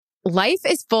Life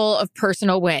is full of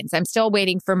personal wins. I'm still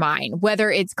waiting for mine.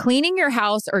 Whether it's cleaning your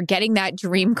house or getting that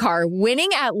dream car, winning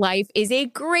at life is a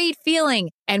great feeling.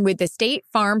 And with the State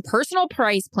Farm Personal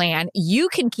Price Plan, you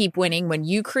can keep winning when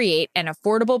you create an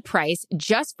affordable price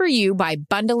just for you by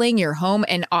bundling your home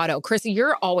and auto. Krista,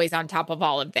 you're always on top of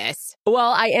all of this.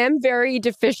 Well, I am very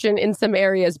deficient in some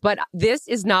areas, but this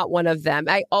is not one of them.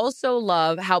 I also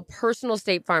love how personal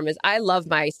State Farm is. I love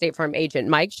my State Farm agent,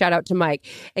 Mike. Shout out to Mike.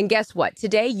 And guess what?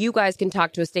 Today, you guys can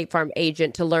talk to a State Farm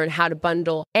agent to learn how to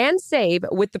bundle and save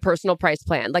with the Personal Price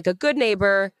Plan. Like a good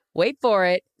neighbor, wait for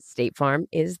it, State Farm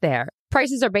is there.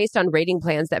 Prices are based on rating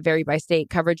plans that vary by state.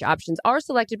 Coverage options are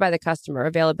selected by the customer.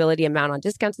 Availability, amount on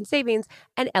discounts and savings,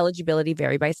 and eligibility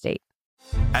vary by state.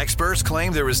 Experts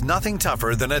claim there is nothing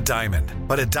tougher than a diamond.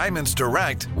 But at Diamonds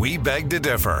Direct, we beg to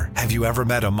differ. Have you ever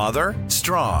met a mother?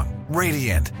 Strong,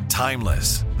 radiant,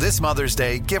 timeless. This Mother's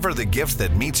Day, give her the gift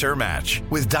that meets her match.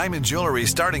 With diamond jewelry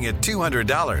starting at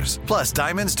 $200. Plus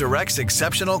Diamonds Direct's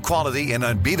exceptional quality and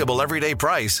unbeatable everyday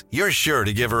price, you're sure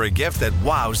to give her a gift that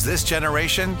wows this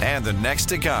generation and the next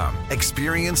to come.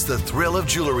 Experience the thrill of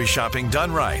jewelry shopping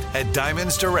done right at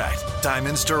Diamonds Direct.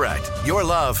 Diamonds Direct. Your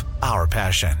love, our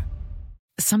passion.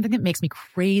 Something that makes me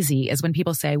crazy is when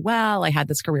people say, well, I had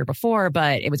this career before,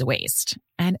 but it was a waste.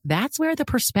 And that's where the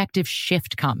perspective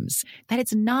shift comes, that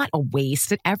it's not a waste,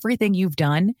 that everything you've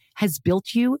done has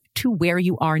built you to where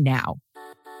you are now.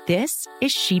 This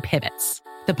is She Pivots,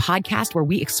 the podcast where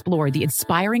we explore the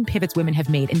inspiring pivots women have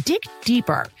made and dig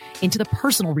deeper into the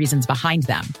personal reasons behind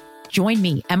them. Join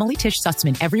me, Emily Tish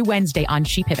Sussman, every Wednesday on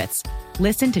She Pivots.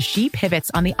 Listen to She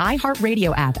Pivots on the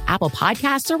iHeartRadio app, Apple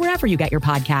Podcasts, or wherever you get your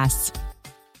podcasts.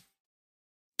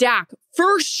 Dak,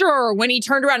 for sure, when he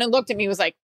turned around and looked at me, was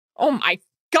like, oh my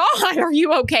God, are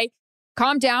you okay?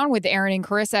 Calm Down with Aaron and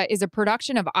Carissa is a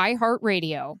production of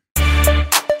iHeartRadio.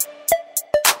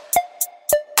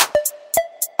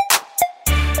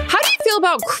 How do you feel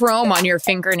about chrome on your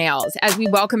fingernails as we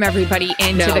welcome everybody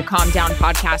into the Calm Down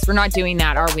podcast? We're not doing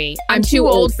that, are we? I'm too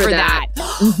old for that.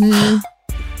 Mm-hmm.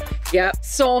 Yep.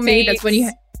 Soulmates. See, that's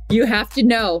when you have to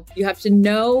know. You have to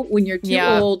know when you're too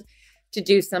old to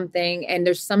do something. And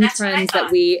there's some trends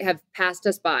that we have passed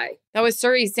us by. That was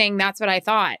Suri saying that's what I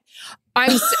thought.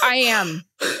 I am.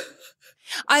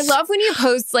 I love when you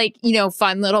post like,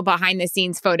 fun little behind the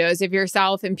scenes photos of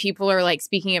yourself and people are like,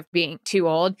 speaking of being too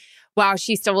old, wow,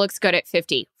 she still looks good at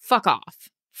 50. Fuck off.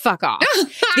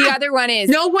 The other one is...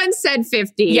 No one said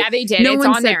 50. Yeah, they did. It's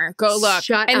on there. Go look.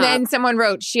 Shut up. Then someone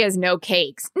wrote, she has no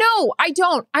cakes. No, I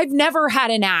don't. I've never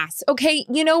had an ass. Okay,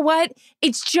 you know what?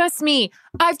 It's just me.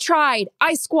 I've tried.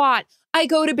 I squat. I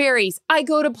go to Barry's. I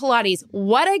go to Pilates.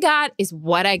 What I got is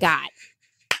what I got.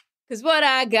 Because what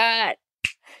I got,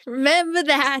 remember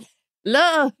that.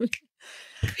 Love.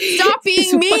 Stop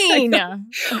being mean.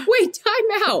 Wait,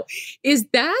 time out. Is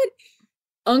that...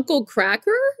 Uncle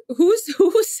Cracker? Who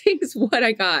sings What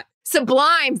I Got?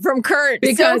 Sublime from Kurt.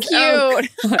 Because, so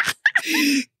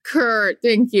cute. Kurt,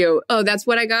 thank you. Oh, that's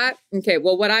What I Got? Okay,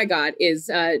 well, what I got is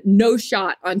No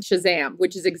Shot on Shazam,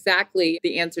 which is exactly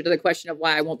the answer to the question of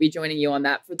why I won't be joining you on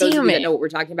that. For those of you that know what we're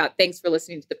talking about, thanks for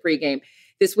listening to the pregame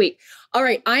this week. All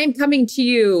right, I am coming to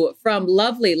you from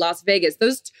lovely Las Vegas.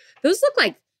 Those look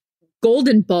like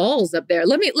golden balls up there.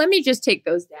 Let me just take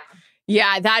those down.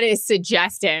 Yeah, that is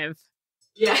suggestive.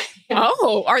 Yeah.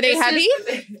 Oh, are they heavy?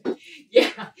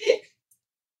 Yeah.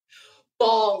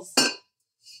 Balls.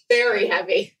 Very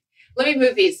heavy. Let me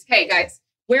move these. Hey, guys.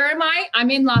 Where am I?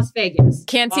 I'm in Las Vegas.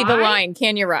 Can't see the line.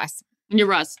 Can you, Russ? You're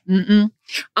Russ. Mm-mm.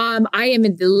 I am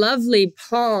in the lovely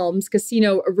Palms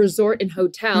Casino Resort and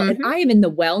Hotel, and I am in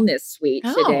the wellness suite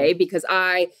today because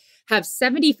I have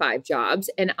 75 jobs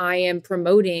and I am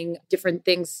promoting different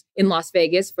things in Las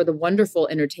Vegas for the wonderful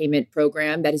entertainment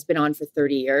program that has been on for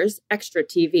 30 years, Extra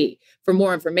TV. For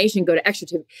more information, go to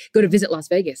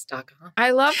visitlasvegas.com.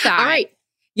 I love that. All right.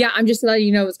 Yeah, I'm just letting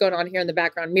you know what's going on here in the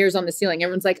background. Mirrors on the ceiling.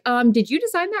 Everyone's like, did you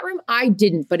design that room? I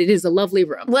didn't, but it is a lovely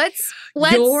room. Let's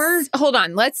hold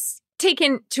on. Let's take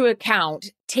into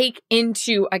account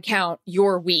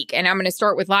your week. And I'm going to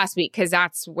start with last week because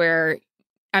that's where,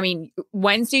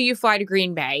 Wednesday you fly to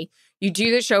Green Bay. You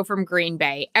do the show from Green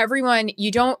Bay. Everyone,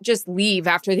 you don't just leave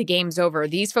after the game's over.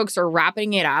 These folks are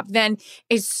wrapping it up. Then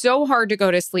it's so hard to go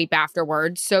to sleep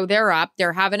afterwards. So they're up,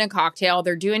 they're having a cocktail,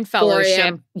 they're doing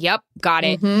fellowship. Yep, got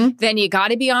it. Then you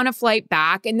got to be on a flight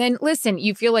back. And then listen,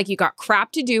 you feel like you got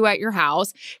crap to do at your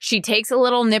house. She takes a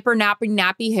little nipper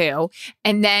nappy hoo.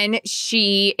 And then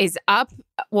she is up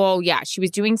well, yeah, she was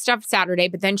doing stuff Saturday,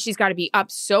 but then she's got to be up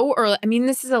so early. I mean,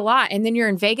 this is a lot. And then you're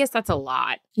in Vegas. That's a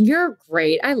lot. You're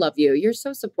great. I love you. You're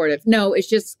so supportive. No, it's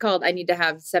just called I need to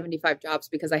have 75 jobs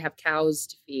because I have cows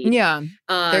to feed. Yeah,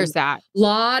 there's that.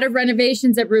 Lot of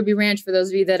renovations at Ruby Ranch for those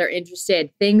of you that are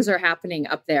interested. Things are happening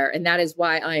up there. And that is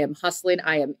why I am hustling.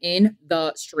 I am in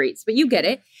the streets. But you get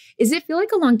it. Does it feel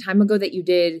like a long time ago that you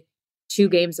did 2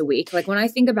 games a week? Like when I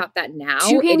think about that now,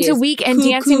 2 games a week and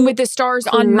Dancing with the Stars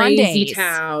on Mondays.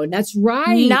 Town. That's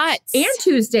right. Nuts. And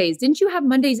Tuesdays. Didn't you have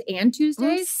Mondays and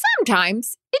Tuesdays?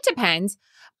 Sometimes. It depends.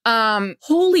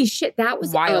 Holy shit, that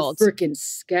was wild. A freaking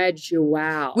schedule.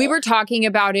 Wow. We were talking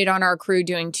about it on our crew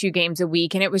doing 2 games a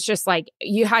week, and it was just like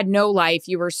you had no life.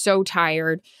 You were so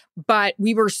tired, but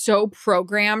we were so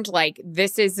programmed. Like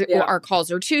this is our calls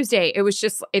are Tuesday. It was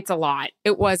just, it's a lot.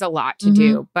 It was a lot to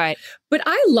do, but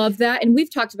I love that. And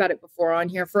we've talked about it before on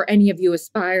here for any of you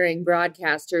aspiring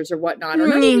broadcasters or whatnot, or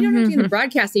not even, you don't have to be in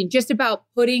broadcasting, just about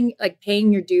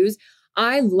paying your dues.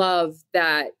 I love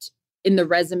that. In the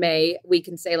resume, we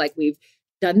can say like, we've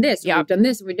done this, we've done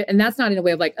this. And that's not in a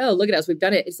way of like, oh, look at us, we've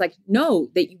done it. It's like, no,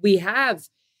 that we have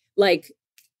like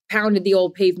pounded the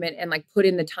old pavement and like put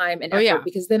in the time and effort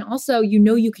because then also,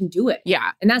 you can do it.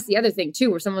 Yeah. And that's the other thing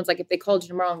too, where someone's like, if they called you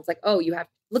tomorrow and it's like, oh, you have,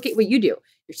 look at what you do.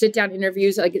 Your sit down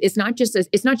interviews. Like it's not just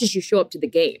you show up to the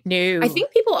game. No. I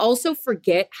think people also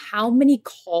forget how many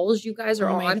calls you guys are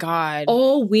on. Oh my God.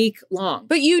 All week long.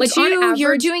 But you like, too,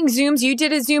 you're doing Zooms. You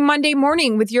did a Zoom Monday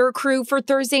morning with your crew for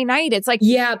Thursday night. It's like,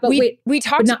 yeah, but we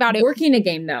talked about it. Working a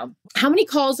game though. How many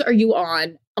calls are you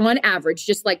on average?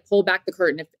 Just like pull back the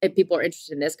curtain if people are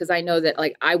interested in this. Cause I know that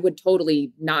like, I would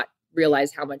totally not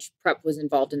realize how much prep was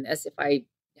involved in this if I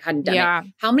hadn't done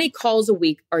it. How many calls a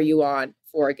week are you on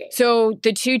for a game? So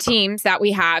the 2 teams that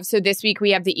we have, so this week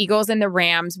we have the Eagles and the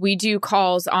Rams. We do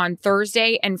calls on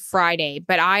Thursday and Friday,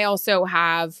 but I also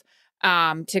have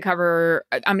to cover,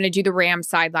 I'm going to do the Rams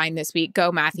sideline this week.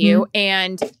 Go, Matthew.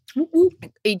 And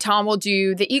Tom will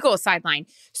do the Eagles sideline.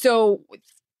 So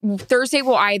Thursday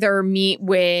we'll either meet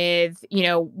with,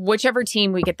 whichever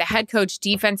team. We get the head coach,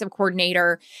 defensive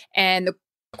coordinator, and the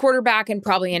quarterback and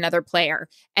probably another player.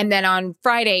 And then on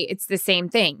Friday, it's the same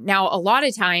thing. Now, a lot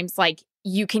of times, like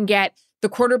you can get the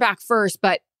quarterback first,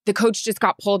 but the coach just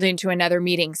got pulled into another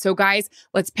meeting. So guys,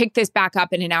 let's pick this back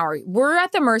up in an hour. We're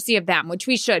at the mercy of them, which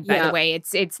we should, by the way.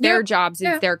 It's their jobs,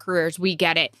 it's their careers. We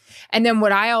get it. And then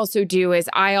what I also do is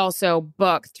I also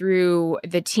book through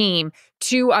the team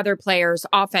 2 other players,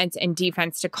 offense and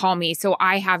defense, to call me. So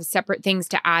I have separate things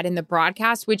to add in the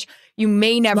broadcast, which you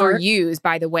may never use,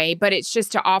 by the way, but it's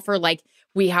just to offer like,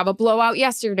 we have a blowout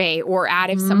yesterday, or add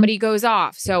if somebody goes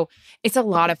off. So it's a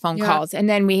lot of phone calls. And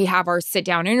then we have our sit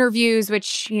down interviews,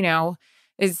 which,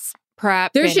 is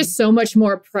prep. There's just so much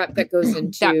more prep that goes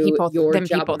into your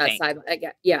job on that think. side.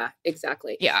 Yeah,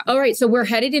 exactly. Yeah. All right. So we're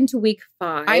headed into week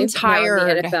 5. I'm tired.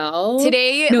 In the NFL.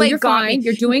 Today, no, you're fine.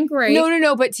 You're doing great.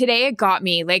 No. But today it got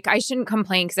me. Like, I shouldn't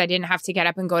complain because I didn't have to get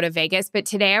up and go to Vegas. But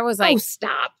today I was like, oh,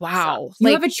 stop. Wow. Stop. You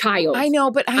have a child. I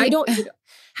know, but I don't.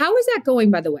 How is that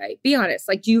going, by the way? Be honest.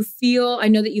 Like, do you feel, I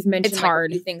know that you've mentioned it's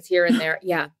hard. A few things here and there.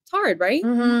 Yeah. It's hard, right?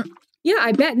 Mm-hmm. Yeah,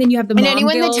 I bet. And then you have the mom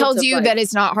anyone that tells you like, that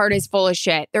it's not hard is full of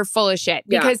shit. They're full of shit.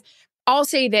 Because I'll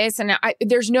say this, and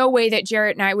there's no way that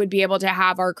Jarrett and I would be able to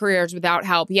have our careers without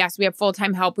help. Yes, we have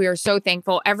full-time help. We are so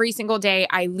thankful. Every single day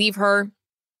I leave her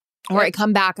or I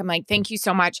come back, I'm like, thank you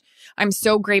so much. I'm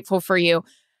so grateful for you.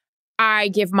 I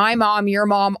give my mom, your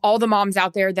mom, all the moms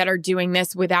out there that are doing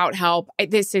this without help.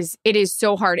 It is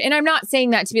so hard. And I'm not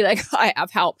saying that to be like, I have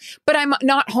help, but I'm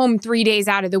not home 3 days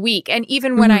out of the week. And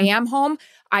even when I am home,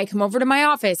 I come over to my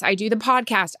office. I do the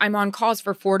podcast. I'm on calls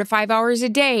for 4 to 5 hours a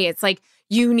day. It's like,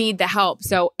 you need the help.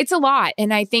 So it's a lot.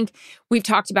 And I think we've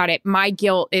talked about it. My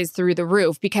guilt is through the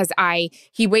roof because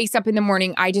he wakes up in the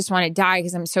morning. I just want to die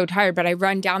because I'm so tired, but I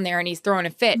run down there and he's throwing a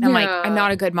fit. And I'm like, I'm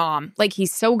not a good mom. Like,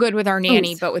 he's so good with our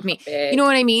nanny, but with me, you know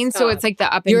what I mean? So it's like the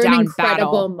up and You're down an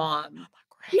incredible battle. Mom.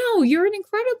 No, you're an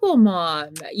incredible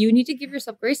mom. You need to give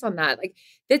yourself grace on that. Like,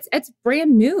 it's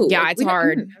brand new. Yeah, like, it's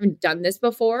hard. I haven't done this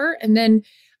before. And then,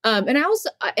 and I also,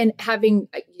 and having,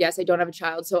 yes, I don't have a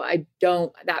child. So I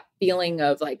don't, that feeling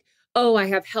of like, oh, I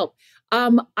have help.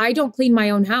 I don't clean my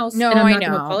own house. No, and I'm I not know.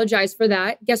 going to apologize for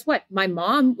that. Guess what? My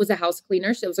mom was a house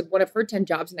cleaner. So it was like one of her 10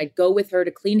 jobs. And I'd go with her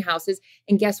to clean houses.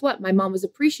 And guess what? My mom was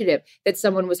appreciative that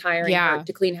someone was hiring her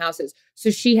to clean houses.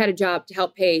 So she had a job to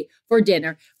help pay for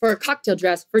dinner, for a cocktail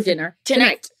dress for dinner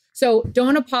tonight. So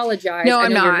don't apologize. No, I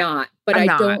know I'm you're not. But I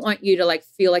not. don't want you to like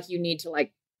feel like you need to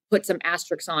like put some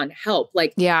asterisks on help.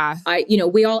 Like, yeah,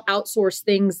 we all outsource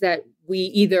things that we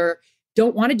either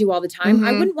don't want to do all the time.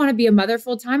 I wouldn't want to be a mother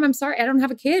full time. I'm sorry, I don't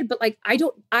have a kid, but like,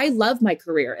 I love my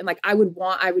career. And like, I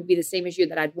would be the same as you,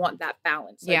 that I'd want that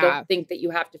balance. I don't think that you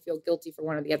have to feel guilty for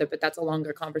one or the other, but that's a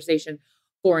longer conversation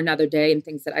for another day, and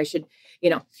things that I should,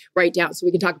 write down so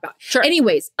we can talk about. Sure.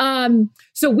 Anyways,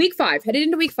 so week 5, headed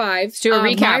into week 5. Let's do a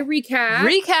recap. My recap.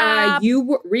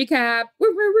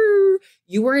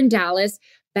 You were in Dallas.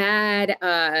 Bad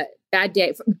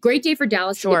day. Great day for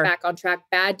Dallas to get back on track.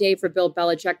 Bad day for Bill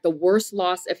Belichick. The worst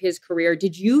loss of his career.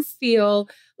 Did you feel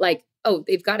like, oh,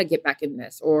 they've got to get back in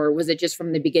this? Or was it just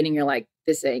from the beginning, you're like,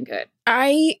 this ain't good?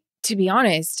 To be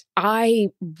honest, I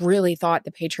really thought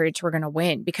the Patriots were going to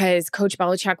win because Coach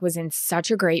Belichick was in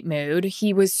such a great mood.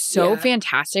 He was so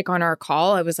fantastic on our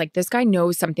call. I was like, this guy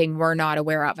knows something we're not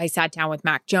aware of. I sat down with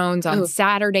Mac Jones on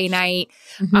Saturday night.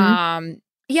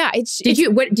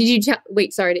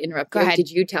 Wait, sorry to interrupt. Go ahead.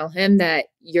 Did you tell him that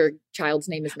your child's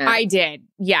name is Mac? I did.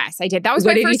 Yes, I did. That was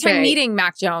my first time meeting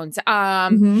Mac Jones.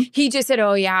 He just said,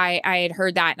 oh yeah, I had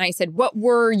heard that. And I said, what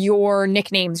were your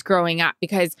nicknames growing up?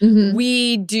 Because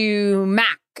we do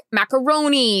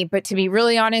macaroni, but to be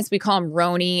really honest, we call him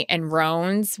Roni and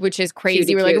Rones, which is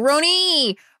crazy. We're like,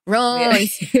 Roni,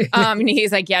 Rones. And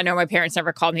he's like, yeah, no, my parents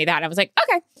never called me that. I was like,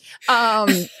 okay.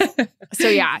 So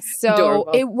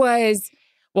Adorable. It was...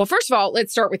 Well, first of all,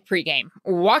 let's start with pregame.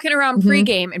 Walking around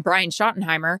pregame, and Brian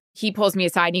Schottenheimer, he pulls me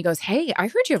aside and he goes, hey, I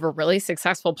heard you have a really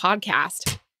successful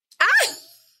podcast.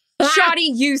 Shotty,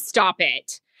 you stop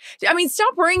it. I mean,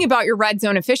 stop worrying about your red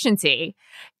zone efficiency.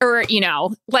 Or,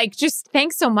 just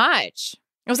thanks so much.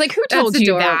 I was like, who told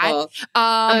you that?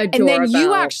 And then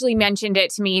you actually mentioned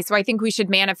it to me. So I think we should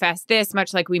manifest this,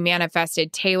 much like we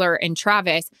manifested Taylor and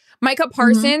Travis. Micah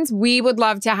Parsons, we would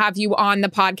love to have you on the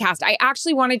podcast. I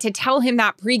actually wanted to tell him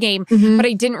that pregame, but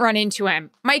I didn't run into him.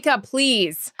 Micah,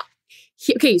 please.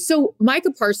 Okay, so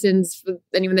Micah Parsons, for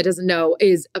anyone that doesn't know,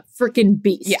 is a freaking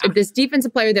beast. Yeah. This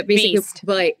defensive player that basically could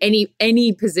play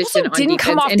any position also didn't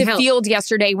come off the field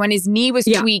yesterday when his knee was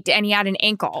tweaked and he had an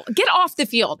ankle. Get off the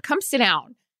field. Come sit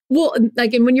down. Well, and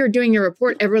when you're doing your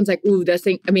report, everyone's like, ooh, this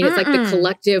thing. I mean, it's like the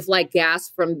collective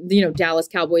gasp from, Dallas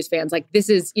Cowboys fans. Like, this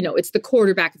is, it's the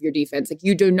quarterback of your defense. Like,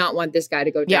 you do not want this guy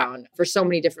to go down for so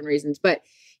many different reasons. But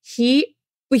he's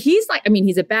like, I mean,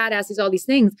 he's a badass. He's all these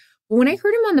things. But when I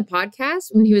heard him on the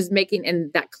podcast, when he was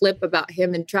making that clip about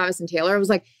him and Travis and Taylor, I was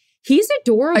like, he's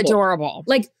adorable. Adorable.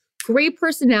 Like, great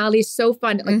personality, so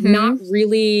fun. Like, not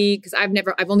really, because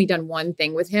I've only done one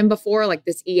thing with him before, like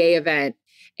this EA event.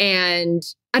 And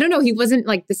I don't know, he wasn't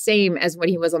like the same as when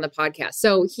he was on the podcast.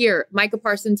 So here, Micah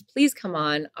Parsons, please come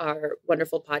on our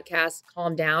wonderful podcast,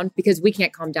 Calm Down, because we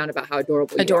can't calm down about how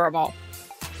adorable you are.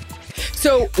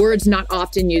 So words not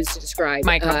often used to describe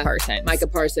Micah Parsons. Micah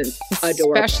Parsons,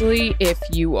 adorable. Especially if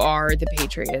you are the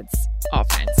Patriots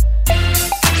offense.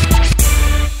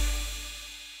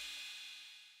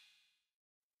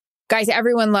 Guys,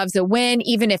 everyone loves a win,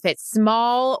 even if it's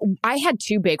small. I had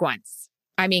 2 big ones.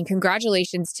 I mean,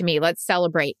 congratulations to me. Let's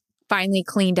celebrate. Finally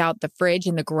cleaned out the fridge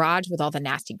in the garage with all the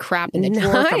nasty crap in the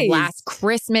drawer from last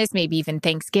Christmas, maybe even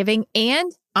Thanksgiving.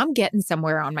 And I'm getting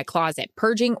somewhere on my closet.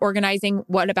 Purging, organizing.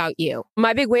 What about you?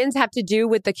 My big wins have to do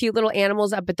with the cute little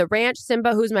animals up at the ranch.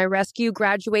 Simba, who's my rescue,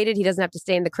 graduated. He doesn't have to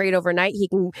stay in the crate overnight. He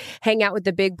can hang out with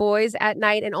the big boys at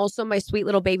night. And also my sweet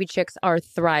little baby chicks are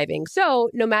thriving. So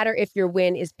no matter if your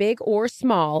win is big or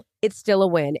small, it's still a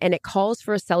win. And it calls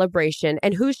for a celebration.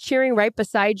 And who's cheering right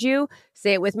beside you?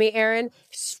 Say it with me, Aaron.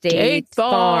 State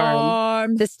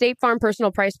Farm. The State Farm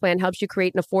Personal Price Plan helps you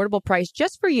create an affordable price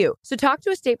just for you. So talk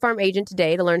to a State Farm agent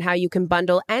today to learn how you can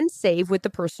bundle and save with the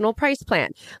Personal Price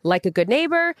Plan. Like a good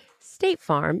neighbor, State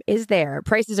Farm is there.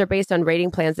 Prices are based on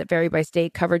rating plans that vary by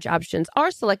state. Coverage options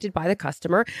are selected by the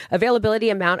customer.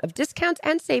 Availability, amount of discounts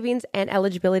and savings, and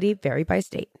eligibility vary by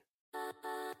state.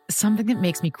 Something that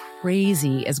makes me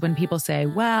crazy is when people say,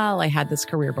 well, I had this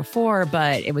career before,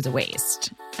 but it was a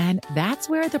waste. And that's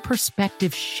where the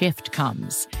perspective shift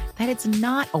comes, that it's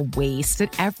not a waste,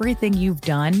 that everything you've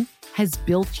done has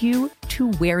built you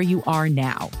to where you are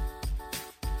now.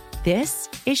 This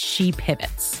is She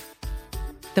Pivots,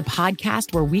 the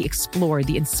podcast where we explore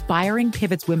the inspiring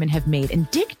pivots women have made and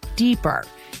dig deeper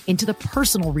into the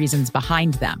personal reasons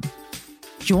behind them.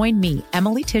 Join me,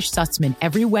 Emily Tish Sussman,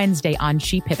 every Wednesday on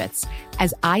She Pivots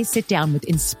as I sit down with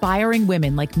inspiring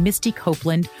women like Misty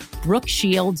Copeland, Brooke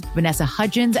Shields, Vanessa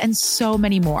Hudgens, and so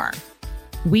many more.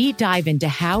 We dive into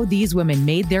how these women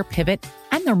made their pivot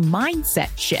and their mindset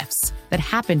shifts that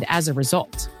happened as a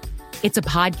result. It's a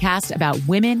podcast about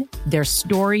women, their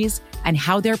stories, and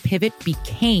how their pivot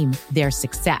became their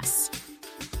success.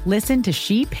 Listen to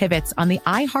She Pivots on the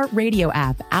iHeartRadio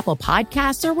app, Apple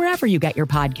Podcasts, or wherever you get your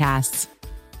podcasts.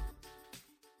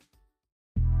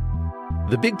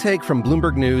 The Big Take from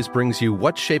Bloomberg News brings you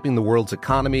what's shaping the world's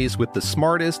economies with the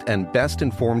smartest and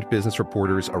best-informed business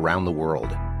reporters around the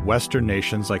world. Western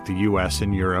nations like the U.S.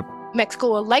 and Europe. Mexico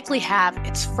will likely have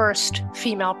its first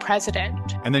female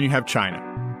president. And then you have China.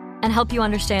 And help you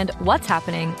understand what's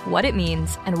happening, what it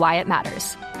means, and why it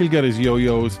matters. He'll get his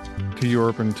yo-yos to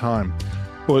Europe in time.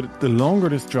 But the longer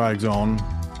this drags on,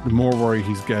 the more worry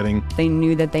he's getting. They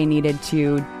knew that they needed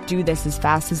to do this as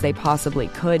fast as they possibly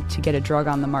could to get a drug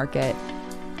on the market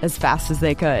as fast as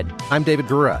they could. I'm David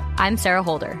Gura. I'm Sarah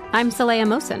Holder. I'm Saleha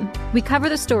Mohsen. We cover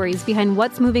the stories behind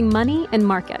what's moving money and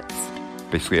markets.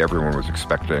 Basically, everyone was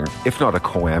expecting, if not a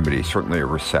calamity, certainly a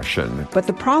recession. But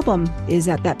the problem is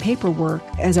that paperwork,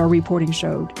 as our reporting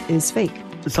showed, is fake.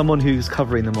 As someone who's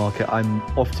covering the market, I'm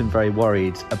often very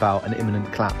worried about an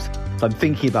imminent collapse. So I'm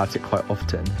thinking about it quite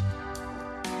often.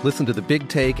 Listen to The Big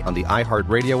Take on the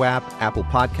iHeartRadio app, Apple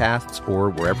Podcasts,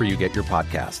 or wherever you get your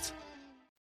podcasts.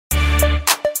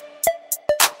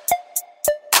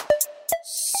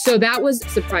 So that was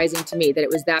surprising to me that it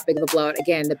was that big of a blowout.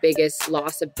 Again, the biggest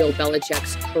loss of Bill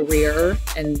Belichick's career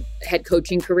and head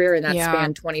coaching career, and that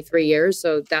spanned 23 years.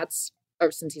 So that's,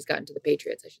 or since he's gotten to the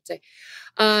Patriots, I should say.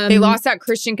 They lost that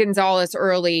Christian Gonzalez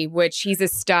early, which he's a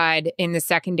stud in the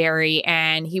secondary,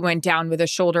 and he went down with a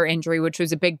shoulder injury, which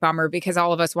was a big bummer because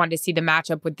all of us wanted to see the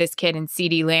matchup with this kid and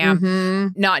CeeDee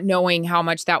Lamb, not knowing how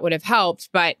much that would have helped.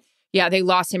 But yeah, they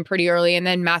lost him pretty early. And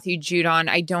then Matthew Judon,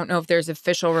 I don't know if there's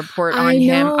official report on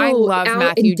him. I love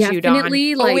Matthew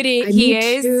Judon. Like, he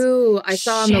is. Too. I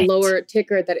saw on the lower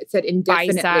ticker that it said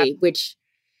indefinitely, which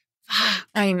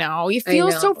I know. You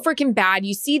feel so freaking bad.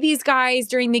 You see these guys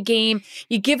during the game.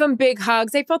 You give them big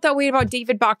hugs. I felt that way about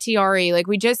David Bakhtiari. Like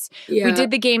we did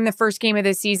the game, the first game of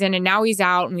the season, and now he's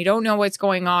out and we don't know what's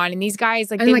going on. And these guys,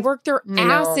 they work their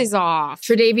asses off.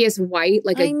 Tre'Davious White,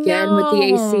 again with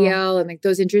the ACL and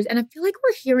those injuries. And I feel like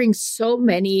we're hearing so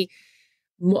many,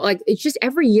 it's just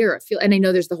every year I feel, and I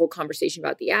know there's the whole conversation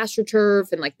about the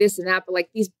AstroTurf and this and that, but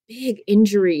these big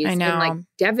injuries and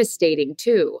devastating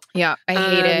too. Yeah, I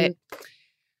hate it.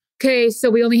 Okay, so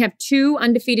we only have 2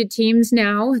 undefeated teams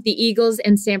now, the Eagles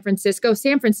and San Francisco.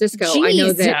 San Francisco, Jeez. I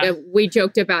know that we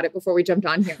joked about it before we jumped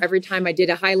on here. Every time I did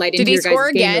a highlight into your guys' game, score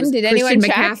again? Did anyone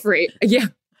check? McCaffrey. Yeah,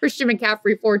 Christian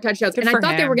McCaffrey, 4 touchdowns. Good and I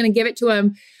thought they were going to give it to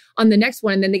him on the next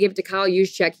one, and then they gave it to Kyle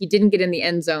Juszczyk. He didn't get in the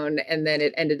end zone, and then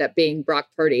it ended up being Brock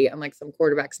Purdy on some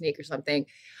quarterback sneak or something.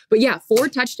 But yeah, 4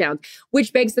 touchdowns,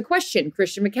 which begs the question,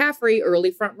 Christian McCaffrey, early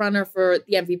front runner for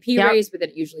the MVP race, but then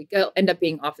it usually end up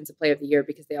being offensive player of the year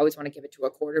because they always want to give it to a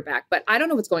quarterback. But I don't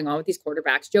know what's going on with these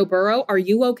quarterbacks. Joe Burrow, are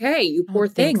you okay? You poor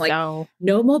thing. No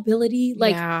mobility,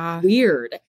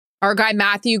 weird. Our guy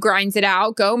Matthew grinds it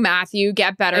out. Go Matthew,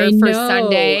 get better for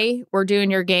Sunday. We're doing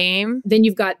your game. Then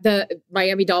you've got the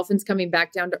Miami Dolphins coming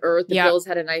back down to earth. The Bills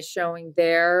had a nice showing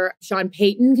there. Sean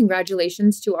Payton,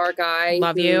 congratulations to our guy.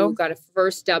 Love you. Got a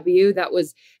first W. That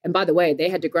was, and by the way, they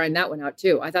had to grind that one out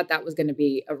too. I thought that was going to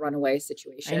be a runaway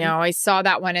situation. I know. I saw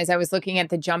that one as I was looking at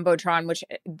the Jumbotron, which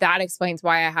that explains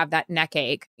why I have that neck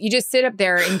ache. You just sit up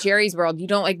there in Jerry's world. You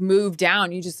don't move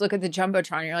down. You just look at the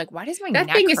Jumbotron. You're like, why does my neck hurt?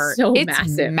 That thing is so it's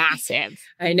massive. Massive.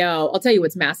 I know. I'll tell you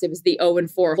what's massive is the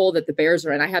 0-4 hole that the Bears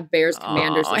are in. I have Bears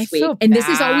Commanders this week. And this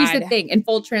is always the thing. In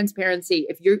full transparency,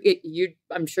 if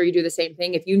I'm sure you do the same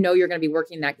thing. If you know you're going to be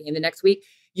working that game the next week,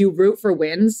 you root for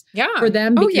wins for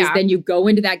them because then you go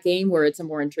into that game where it's a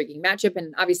more intriguing matchup.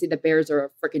 And obviously the Bears are a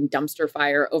freaking dumpster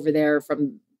fire over there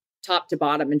from top to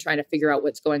bottom and trying to figure out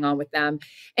what's going on with them.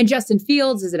 And Justin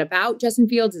Fields, is it about Justin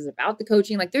Fields? Is it about the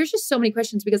coaching? There's just so many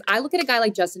questions because I look at a guy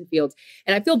like Justin Fields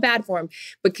and I feel bad for him.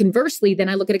 But conversely, then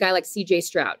I look at a guy like CJ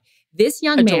Stroud. This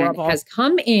young man has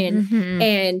come in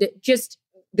and just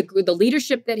the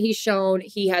leadership that he's shown,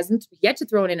 he hasn't yet to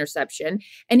throw an interception.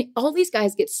 And all these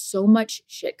guys get so much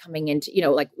shit coming into,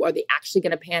 are they actually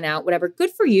going to pan out? Whatever.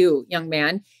 Good for you, young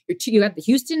man. You have the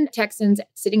Houston Texans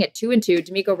sitting at 2-2.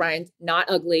 DeMeco Ryans, not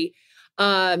ugly.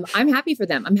 I'm happy for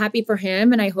them. I'm happy for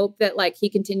him. And I hope that he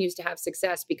continues to have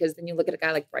success because then you look at a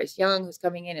guy like Bryce Young, who's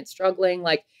coming in and struggling.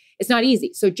 It's not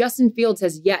easy. So Justin Fields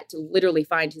has yet to literally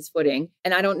find his footing.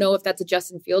 And I don't know if that's a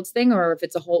Justin Fields thing or if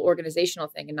it's a whole organizational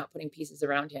thing and not putting pieces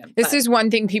around him. This is one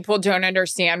thing people don't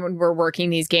understand when we're working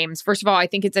these games. First of all, I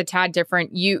think it's a tad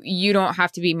different. You don't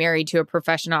have to be married to a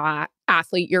professional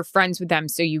athlete, you're friends with them,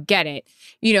 so you get it.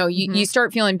 You know, you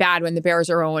start feeling bad when the Bears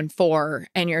are 0-4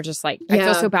 and you're just like, I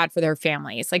feel so bad for their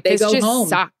families. Like, this just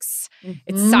sucks.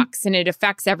 It sucks and it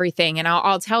affects everything. And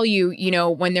I'll tell you, you know,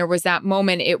 when there was that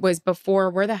moment, it was before,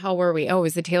 where the hell were we? Oh, it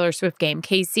was the Taylor Swift game,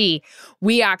 KC.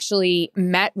 We actually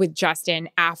met with Justin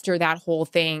after that whole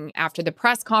thing, after the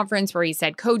press conference where he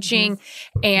said coaching,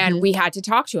 and we had to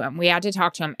talk to him.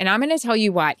 And I'm going to tell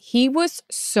you what, he was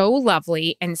so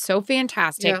lovely and so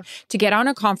fantastic to get on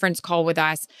a conference call with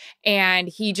us. And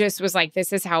he just was like,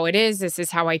 this is how it is. This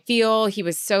is how I feel. He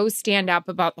was so stand up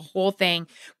about the whole thing.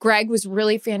 Greg was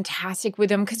really fantastic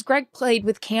with him because Greg played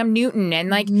with Cam Newton, and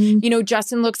like, you know,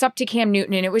 Justin looks up to Cam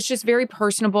Newton, and it was just very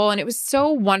personable, and it was so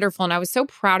wonderful. And I was so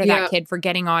proud of that kid for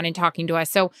getting on and talking to us.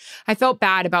 So I felt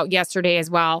bad about yesterday as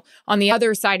well. On the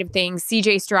other side of things,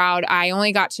 CJ Stroud, I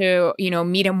only got to, you know,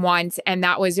 meet him once, and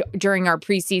that was during our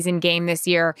preseason game this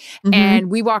year. And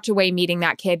we walked away meeting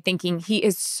that kid thinking he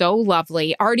is so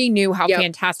lovely. Already knew how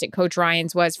fantastic Coach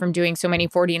Ryans was from doing so many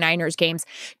 49ers games.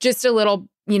 Just a little,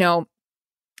 you know,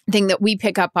 thing that we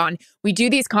pick up on. We do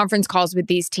these conference calls with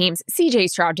these teams. CJ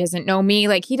Stroud doesn't know me.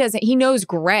 Like, he knows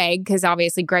Greg, because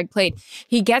obviously Greg played.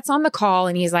 He gets on the call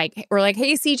and he's like, we're like,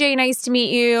 hey, CJ, nice to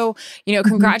meet you. You know,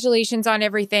 congratulations on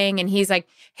everything. And he's like,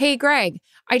 hey, Greg,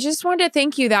 I just wanted to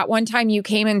thank you that one time you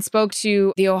came and spoke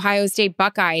to the Ohio State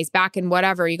Buckeyes back in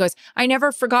whatever. He goes, I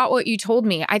never forgot what you told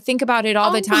me. I think about it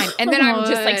all the time. And then I'm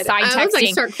just like side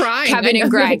texting start crying. Kevin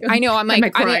and Greg. I know. I'm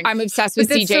like, I'm obsessed with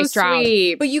CJ Stroud.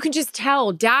 Sweet. But you can just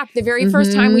tell Dak, the very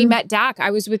first time we met Dak, I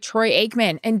was with Troy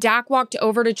Aikman, and Dak walked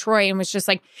over to Troy and was just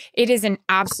like, it is an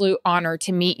absolute honor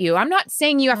to meet you. I'm not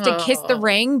saying you have to kiss the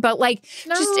ring, but like,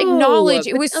 just acknowledge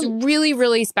it was really,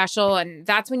 really special. And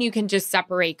that's when you can just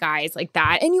separate guys like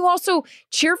that. And you also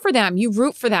cheer for them. You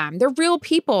root for them. They're real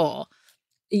people.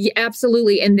 Yeah,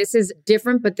 absolutely. And this is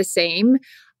different, but the same.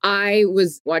 I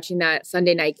was watching that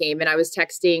Sunday night game and I was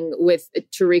texting with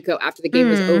Tirico after the game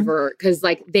was over, because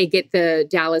like they get the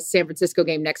Dallas-San Francisco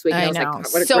game next week. And I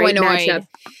was like, what a great matchup.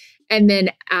 And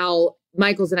then Al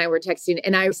Michaels and I were texting,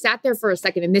 and I sat there for a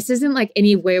second, and this isn't like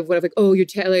any way of what I'm like, oh, you're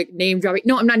like name dropping.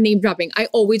 No, I'm not name dropping. I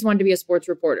always wanted to be a sports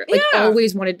reporter. Like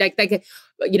always wanted, like,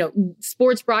 you know,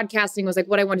 sports broadcasting was like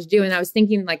what I wanted to do. And I was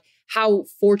thinking like how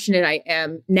fortunate I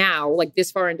am now, like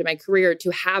this far into my career, to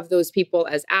have those people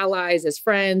as allies, as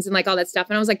friends, and like all that stuff.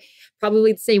 And I was like,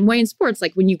 probably the same way in sports,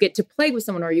 like when you get to play with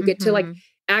someone, or you get to like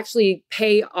actually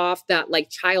pay off that like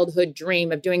childhood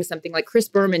dream of doing something. Like Chris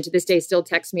Berman to this day still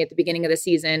texts me at the beginning of the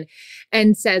season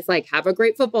and says like, have a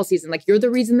great football season. Like, you're the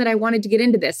reason that I wanted to get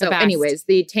into this. So anyways,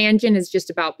 the tangent is just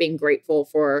about being grateful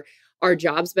for our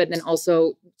jobs, but then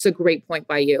also it's a great point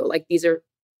by you. Like, these are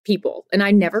people, and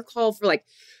I never call for like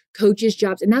coaches'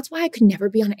 jobs. And that's why I could never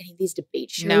be on any of these debate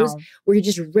shows where you're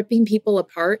just ripping people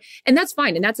apart. And that's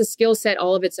fine. And that's a skill set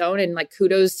all of its own. And like,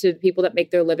 kudos to the people that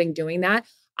make their living doing that.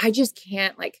 I just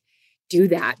can't like do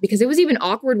that, because it was even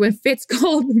awkward when Fitz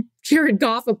called Jared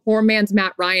Goff a poor man's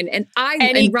Matt Ryan. And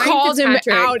he Ryan called him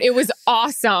out. It was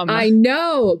awesome. I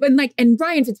know. But like, and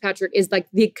Ryan Fitzpatrick is like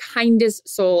the kindest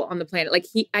soul on the planet. Like,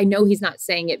 I know he's not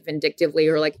saying it vindictively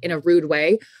or like in a rude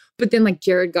way, but then like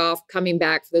Jared Goff coming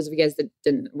back, for those of you guys that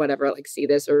didn't like see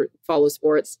this or follow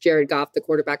sports, Jared Goff, the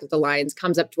quarterback of the Lions,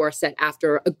 comes up to our set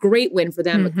after a great win for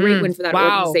them, a great win for that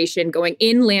organization, going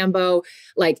in Lambeau.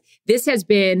 Like, this has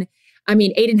been, I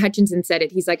mean, Aiden Hutchinson said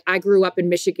it. He's like, I grew up in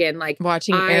Michigan, like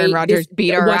watching Aaron Rodgers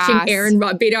beat our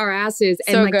asses,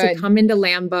 and so like good. To come into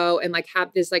Lambeau and like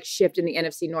have this like shift in the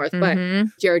NFC North. But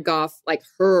Jared Goff like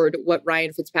heard what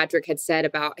Ryan Fitzpatrick had said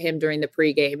about him during the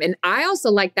pregame. And I also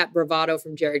like that bravado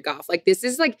from Jared Goff. Like, this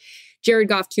is like Jared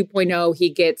Goff 2.0. He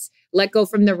gets let go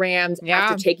from the Rams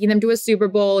after taking them to a Super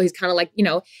Bowl. He's kind of like, you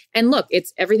know, and look,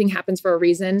 it's everything happens for a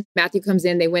reason. Matthew comes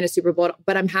in, they win a Super Bowl,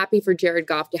 but I'm happy for Jared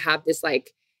Goff to have this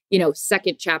like, you know,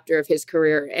 second chapter of his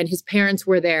career, and his parents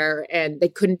were there and they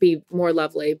couldn't be more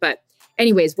lovely. But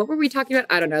anyways, what were we talking about?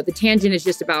 I don't know. The tangent is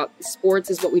just about sports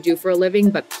is what we do for a living,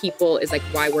 but people is like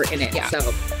why we're in it. Yeah.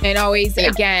 So, and always,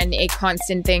 again, a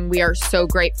constant thing. We are so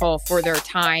grateful for their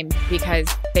time because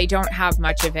they don't have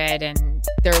much of it and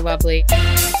they're lovely.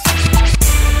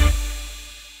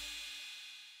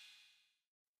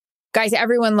 Guys,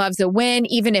 everyone loves a win,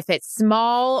 even if it's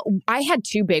small. I had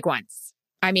 2 big ones.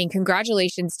 I mean,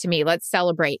 congratulations to me. Let's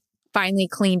celebrate. Finally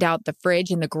cleaned out the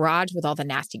fridge and the garage with all the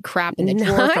nasty crap in the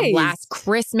drawer from last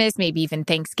Christmas, maybe even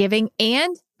Thanksgiving.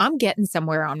 And I'm getting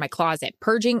somewhere on my closet.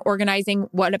 Purging, organizing.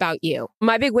 What about you?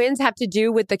 My big wins have to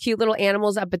do with the cute little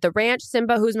animals up at the ranch.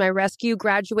 Simba, who's my rescue,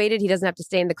 graduated. He doesn't have to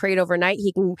stay in the crate overnight.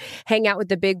 He can hang out with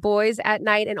the big boys at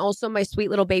night. And also my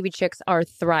sweet little baby chicks are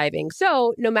thriving.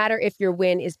 So no matter if your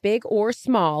win is big or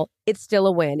small, it's still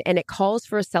a win, and it calls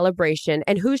for a celebration.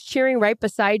 And who's cheering right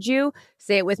beside you?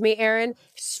 Say it with me, Aaron.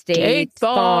 State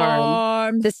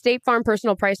Farm. The State Farm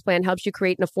Personal Price Plan helps you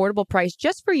create an affordable price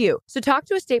just for you. So talk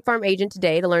to a State Farm agent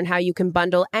today to learn how you can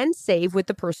bundle and save with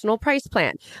the Personal Price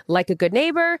Plan. Like a good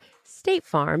neighbor, State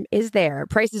Farm is there.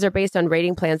 Prices are based on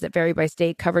rating plans that vary by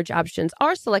state. Coverage options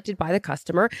are selected by the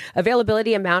customer.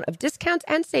 Availability, amount of discounts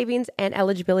and savings, and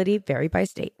eligibility vary by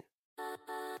state.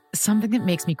 Something that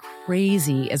makes me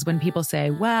crazy is when people say,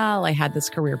 well, I had this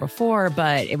career before,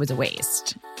 but it was a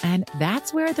waste. And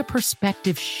that's where the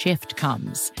perspective shift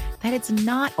comes, that it's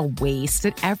not a waste,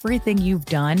 that everything you've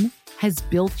done has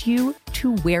built you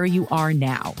to where you are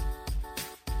now.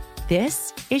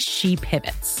 This is She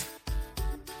Pivots,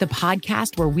 the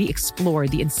podcast where we explore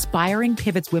the inspiring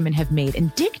pivots women have made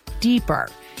and dig deeper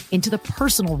into the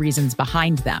personal reasons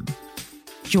behind them.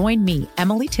 Join me,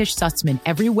 Emily Tish Sussman,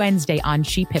 every Wednesday on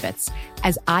She Pivots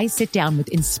as I sit down with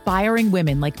inspiring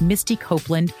women like Misty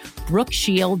Copeland, Brooke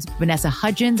Shields, Vanessa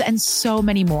Hudgens, and so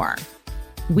many more.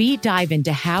 We dive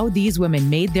into how these women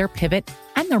made their pivot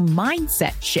and their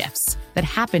mindset shifts that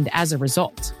happened as a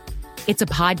result. It's a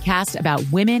podcast about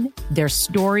women, their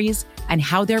stories, and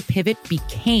how their pivot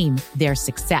became their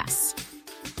success.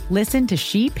 Listen to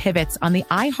She Pivots on the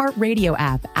iHeartRadio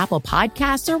app, Apple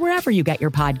Podcasts, or wherever you get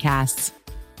your podcasts.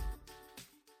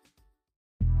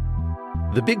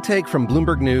 The Big Take from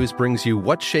Bloomberg News brings you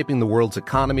what's shaping the world's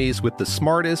economies with the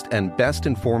smartest and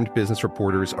best-informed business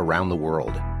reporters around the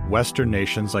world. Western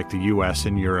nations like the U.S.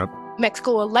 and Europe.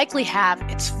 Mexico will likely have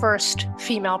its first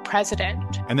female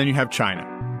president. And then you have China.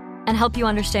 And help you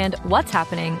understand what's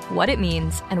happening, what it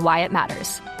means, and why it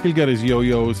matters. He'll get his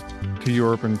yo-yos to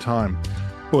Europe in time.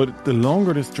 But the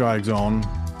longer this drags on,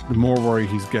 the more worry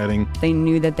he's getting. They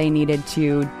knew that they needed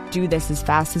to do this as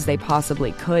fast as they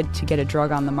possibly could to get a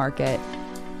drug on the market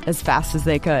as fast as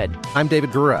they could. I'm David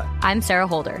Gura. I'm Sarah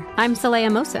Holder. I'm Saleha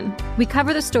Mohsen. We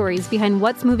cover the stories behind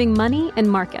what's moving money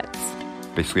and markets.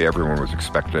 Basically, everyone was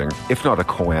expecting, if not a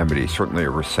calamity, certainly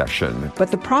a recession. But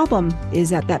the problem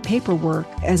is that paperwork,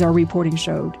 as our reporting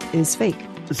showed, is fake.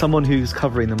 As someone who's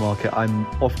covering the market, I'm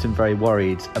often very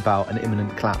worried about an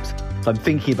imminent collapse. So I'm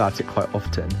thinking about it quite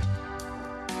often.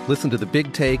 Listen to The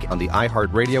Big Take on the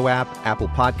iHeartRadio app, Apple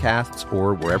Podcasts,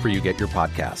 or wherever you get your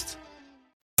podcasts.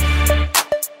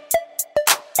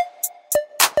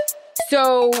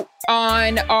 So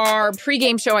on our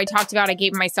pregame show, I talked about I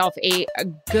gave myself a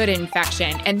good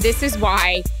infection. And this is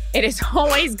why it is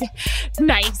always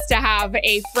nice to have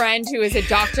a friend who is a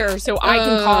doctor so I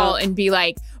can call and be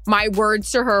like, my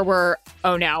words to her were,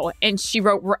 oh no. And she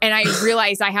wrote, and I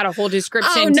realized I had a whole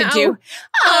description to do.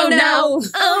 Oh no.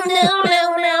 Oh no.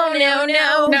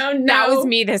 That was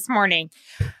me this morning.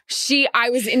 I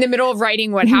was in the middle of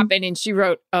writing what happened and she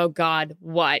wrote, oh God,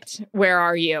 what? Where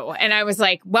are you? And I was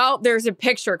like, well, there's a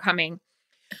picture coming.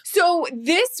 So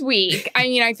this week, I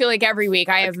mean, I feel like every week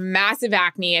I have massive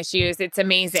acne issues. It's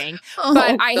amazing.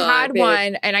 But I had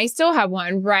one and I still have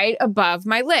one right above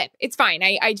my lip. It's fine.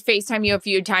 I FaceTime you a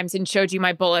few times and showed you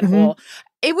my bullet hole.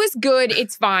 It was good.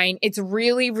 It's fine. It's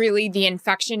really, really, the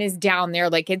infection is down there.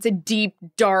 Like it's a deep,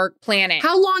 dark planet.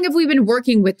 How long have we been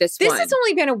working with this one? This has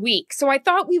only been a week. So I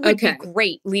thought we would be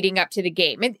great leading up to the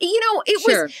game. And, you know, it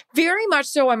was very much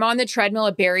so. I'm on the treadmill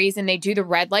at Barry's and they do the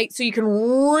red light. So you can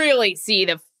really see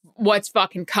what's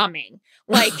fucking coming.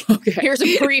 Like, here's a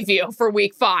preview for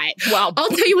week 5. Well, I'll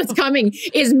tell you what's coming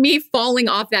is me falling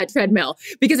off that treadmill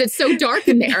because it's so dark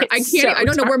in there. I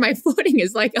don't know where my footing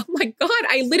is. Like, oh my God,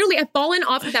 I literally have fallen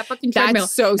off of that fucking treadmill.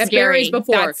 That's so scary.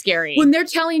 Before. That's scary. When they're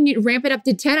telling you to ramp it up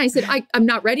to 10, I said, I'm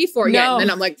not ready for it yet. And then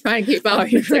I'm like trying to keep up. Oh,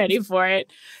 you're ready for it.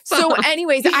 So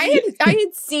anyways, I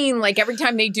had seen like every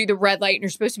time they do the red light and you're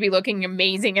supposed to be looking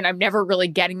amazing and I'm never really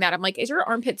getting that. I'm like, is your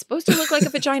armpit supposed to look like a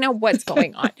vagina? What's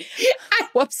going on?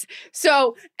 Whoops.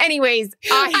 So anyways,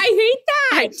 I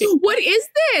hate that. What is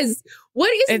this?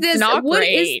 What is this? Not what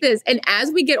great. Is this? And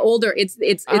as we get older, it's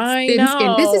thin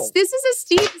skin. This is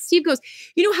a Steve goes,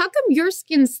 you know, how come your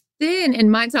skin's thin and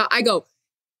mine's not? I go,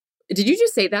 did you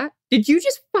just say that? Did you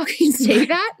just fucking say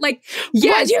that? Like,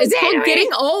 yes, it's called getting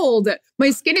old.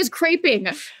 My skin is creping.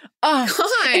 God.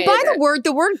 And by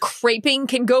the word creping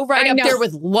can go right up there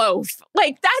with loaf.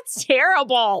 Like, that's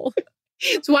terrible.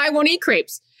 That's why I won't eat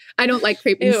crepes. I don't like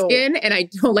creping skin and I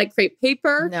don't like crepe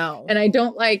paper. No. And I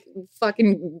don't like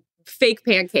fucking fake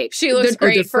pancakes. She looks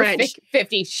great for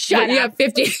 50. Shut up. Yeah,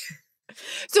 50.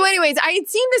 So anyways, I had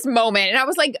seen this moment and I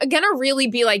was like, gonna really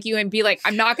be like you and be like,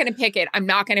 I'm not gonna pick it. I'm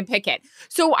not gonna pick it.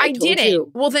 So I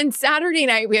didn't. Well, then Saturday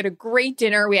night, we had a great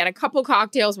dinner. We had a couple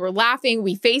cocktails. We're laughing.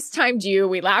 We FaceTimed you.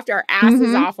 We laughed our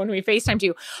asses off when we FaceTimed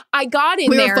you. I got in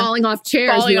there. We were falling off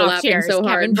chairs. We were laughing so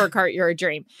hard. Kevin Burkhardt, you're a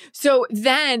dream. So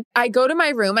then I go to my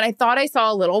room and I thought I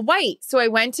saw a little white. So I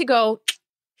went to go.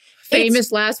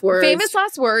 Famous last words. Famous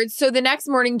last words. So the next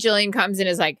morning, Jillian comes and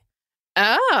is like,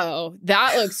 oh,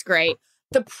 that looks great.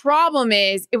 The problem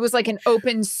is it was like an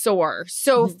open sore.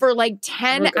 So for like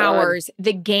 10 hours,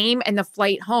 the game and the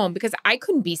flight home, because I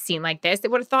couldn't be seen like this, they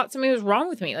would have thought something was wrong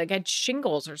with me. Like I had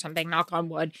shingles or something, knock on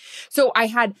wood. So I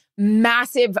had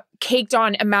massive caked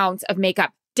on amounts of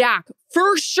makeup. Dak,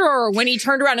 for sure, when he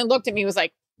turned around and looked at me, was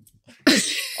like,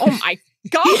 oh my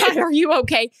God, are you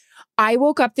okay? I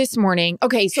woke up this morning.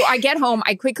 Okay, so I get home,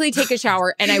 I quickly take a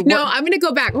shower and No, I'm going to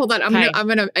go back. Hold on. I'm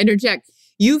going to interject.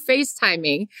 You FaceTime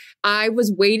me. I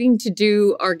was waiting to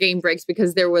do our game breaks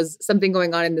because there was something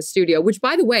going on in the studio, which,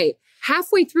 by the way,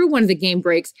 halfway through one of the game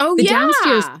breaks, the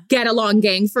downstairs Get Along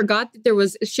gang forgot that there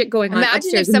was shit going on Imagine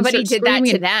upstairs. If somebody did that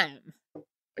to them.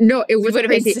 No, it was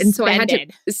crazy. And so I had to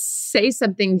say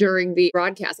something during the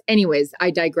broadcast. Anyways, I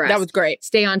digress. That was great.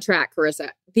 Stay on track, Carissa.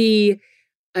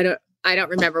 I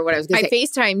don't remember what I was going to say. I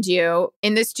FaceTimed you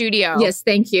in the studio. Yes,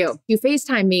 thank you. You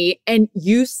FaceTimed me and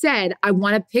you said, I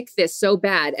want to pick this so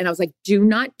bad. And I was like, do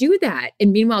not do that.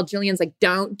 And meanwhile, Jillian's like,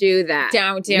 don't do that.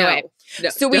 Don't do it. No,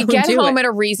 so we get home at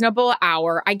a reasonable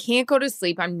hour. I can't go to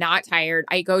sleep. I'm not tired.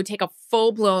 I go take a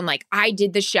full blown, like I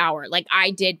did the shower. Like I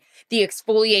did the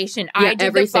exfoliation. I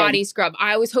did the body scrub.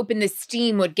 I was hoping the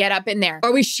steam would get up in there.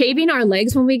 Are we shaving our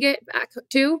legs when we get back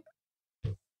too?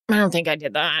 I don't think I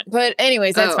did that. But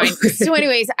anyways, that's fine. So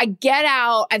anyways, I get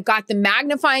out. I've got the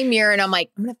magnifying mirror and I'm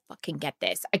like, I'm going to fucking get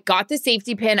this. I got the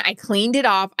safety pin. I cleaned it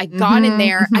off. I got in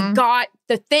there. I got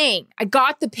the thing. I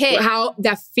got the pin. How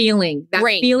that feeling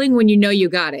when you know you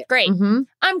got it. Great.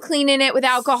 I'm cleaning it with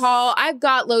alcohol. I've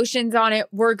got lotions on it.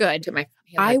 We're good.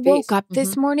 I woke up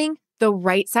this morning. The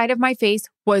right side of my face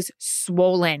was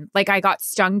swollen. Like I got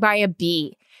stung by a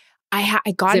bee. I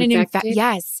got an infection.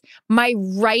 Yes. My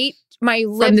lip.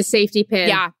 From the safety pin.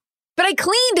 Yeah. But I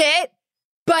cleaned it.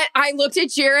 But I looked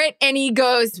at Jarrett and he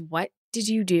goes, what did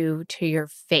you do to your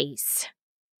face?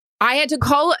 I had to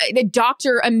call the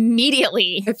doctor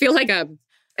immediately. I feel like an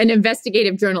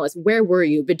investigative journalist. Where were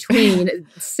you between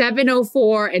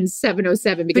 7:04 and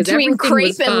 7:07? Because between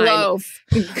crepe and loaf.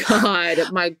 God,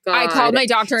 my God. I called my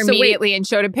doctor immediately and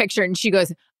showed a picture and she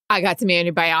goes, I got some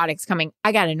antibiotics coming.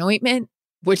 I got an ointment.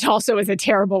 Which also is a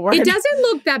terrible word. It doesn't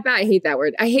look that bad. I hate that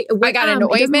word. I got an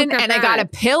ointment and I got a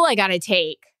pill I got to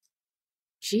take.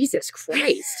 Jesus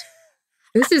Christ.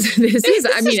 This is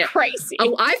I mean, crazy.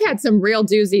 I've had some real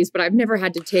doozies, but I've never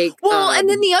had to take. Well, and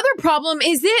then the other problem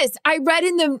is this. I read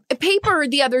in the paper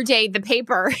the other day,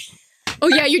 Oh,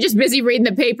 yeah, you're just busy reading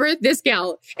the paper? This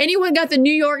gal. Anyone got the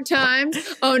New York Times?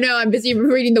 Oh, no, I'm busy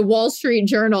reading the Wall Street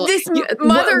Journal. This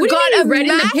mother got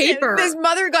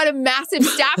a massive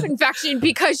staph infection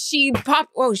because she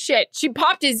popped. Oh, shit. She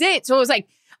popped a zit. So it was like,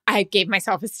 I gave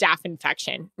myself a staph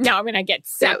infection. Now I'm going to get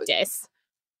sepsis.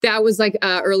 That was like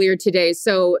earlier today.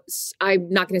 So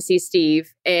I'm not going to see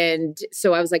Steve. And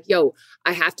so I was like, yo,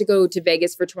 I have to go to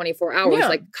Vegas for 24 hours. Yeah.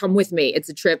 Like, come with me. It's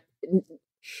a trip.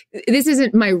 This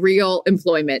isn't my real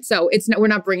employment. So we're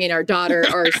not bringing our daughter,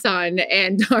 our son,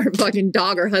 and our fucking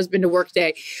dog or husband to work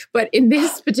today. But in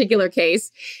this particular case.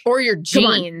 Or your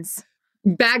jeans.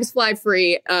 Bags fly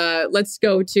free. Let's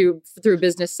go through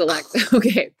Business Select.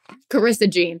 Okay. Carissa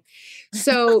Jean.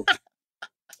 So,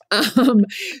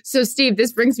 so Steve,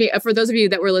 this brings me, for those of you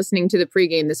that were listening to the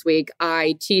pregame this week,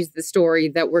 I teased the story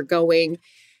that we're going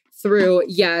through.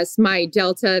 Yes, my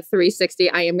Delta 360.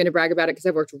 I am going to brag about it because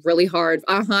I've worked really hard.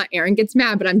 Aaron gets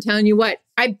mad, but I'm telling you what.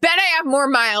 I bet I have more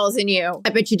miles than you. I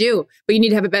bet you do, but you need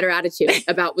to have a better attitude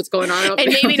about what's going on.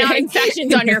 And maybe not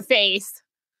infections on your face.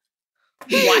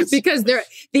 What? Because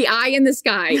the eye in the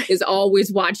sky is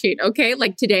always watching. Okay.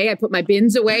 Like today I put my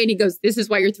bins away and he goes, this is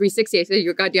why you're 360. I said,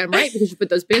 you're goddamn right, because you put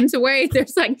those bins away.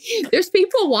 There's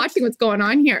people watching what's going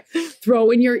on here.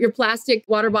 Throwing your plastic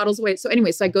water bottles away. So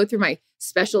anyway, so I go through my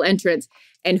special entrance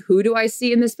and who do I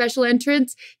see in the special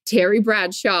entrance? Terry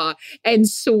Bradshaw and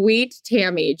sweet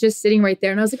Tammy just sitting right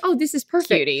there. And I was like, oh, this is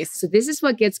perfect. Cuties. So this is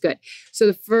what gets good.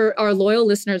 So for our loyal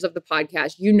listeners of the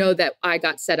podcast, you know that I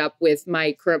got set up with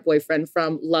my current boyfriend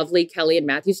from lovely Kelly and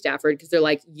Matthew Stafford because they're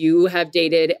like, you have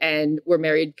dated and we're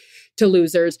married to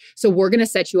losers. So we're going to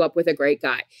set you up with a great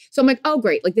guy. So I'm like, oh,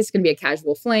 great. Like this is going to be a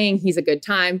casual fling. He's a good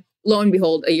time. Lo and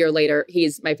behold, a year later,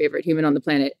 he's my favorite human on the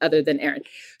planet other than Aaron.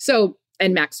 So,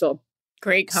 and Maxwell.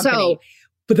 Great company. So,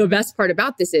 But the best part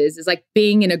about this is like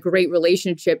being in a great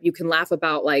relationship, you can laugh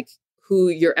about like who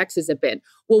your exes have been.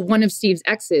 Well, one of Steve's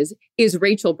exes is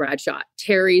Rachel Bradshaw,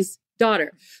 Terry's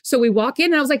daughter. So we walk in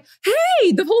and I was like,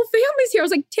 hey, the whole family's here. I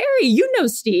was like, Terry, you know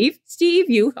Steve. Steve,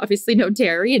 you obviously know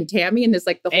Terry and Tammy, and there's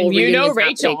like the whole and you know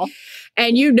Rachel. Happening.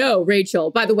 And you know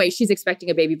Rachel. By the way, she's expecting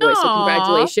a baby boy. Aww. So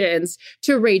congratulations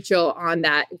to Rachel on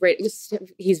that. Great.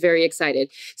 He's very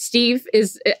excited. Steve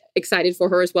is excited for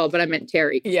her as well, but I meant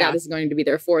Terry. Yeah, this is going to be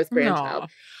their 4th grandchild.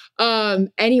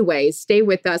 Anyway, stay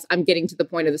with us. I'm getting to the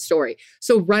point of the story.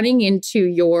 So running into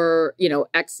your,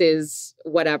 ex's,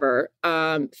 whatever,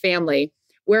 family,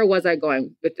 where was I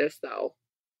going with this though?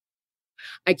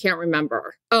 I can't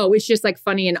remember. Oh, it's just like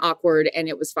funny and awkward and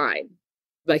it was fine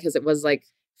because it was like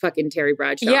fucking Terry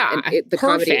Bradshaw. Yeah. And the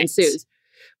comedy ensues.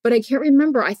 But I can't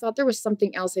remember. I thought there was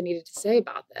something else I needed to say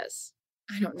about this.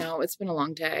 I don't know. It's been a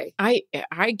long day. I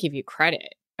give you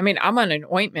credit. I mean, I'm on an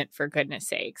ointment for goodness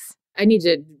sakes. I need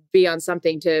to be on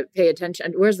something to pay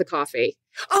attention. Where's the coffee?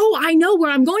 Oh, I know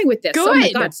where I'm going with this. Good. Oh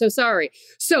my God, so sorry.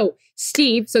 So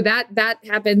Steve, so that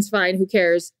happens fine. Who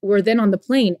cares? We're then on the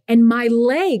plane and my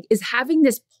leg is having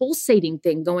this pulsating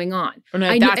thing going on. Oh,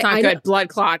 no, that's not good. Blood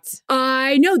clots.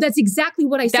 I know. That's exactly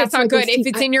what I said. That's not good. If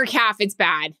it's in your calf, it's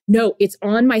bad. No, it's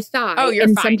on my thigh. Oh, you're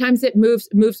fine. Sometimes it moves.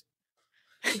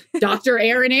 Dr.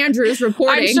 Aaron Andrews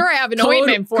reporting. I'm sure I have an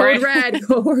ointment for it.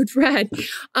 Code red.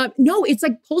 No, it's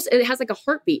like pulse. It has like a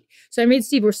heartbeat. So I made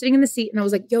Steve, we're sitting in the seat and I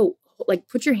was like, yo, like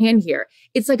put your hand here.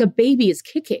 It's like a baby is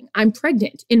kicking. I'm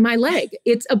pregnant in my leg.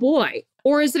 It's a boy.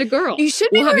 Or is it a girl? You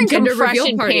should be wearing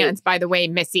compression pants, by the way,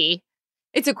 Missy.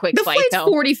 It's a quick flight, though.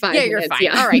 The flight's 45 minutes. Yeah, you're fine.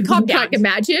 Yeah. All right, calm down.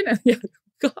 Imagine.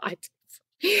 God.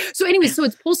 So anyway, so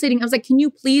it's pulsating. I was like, can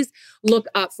you please look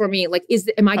up for me? Like,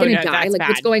 am I going to die? Like,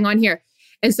 what's going on here?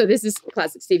 And so this is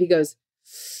classic Steve. He goes,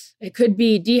 it could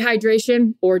be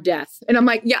dehydration or death. And I'm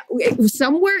like, yeah,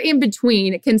 somewhere in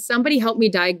between. Can somebody help me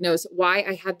diagnose why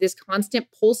I have this constant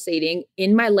pulsating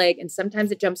in my leg? And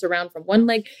sometimes it jumps around from one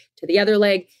leg to the other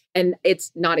leg. And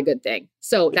it's not a good thing.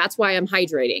 So that's why I'm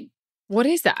hydrating. What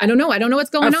is that? I don't know. I don't know what's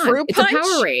going on. Fruit punch? It's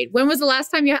a Powerade. When was the last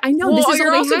time you? I know. Well, this is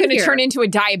you're also going to turn into a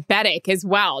diabetic as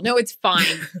well. No, it's fine.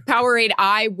 Powerade.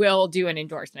 I will do an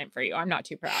endorsement for you. I'm not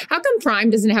too proud. How come Prime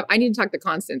doesn't have? I need to talk to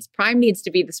Constance. Prime needs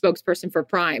to be the spokesperson for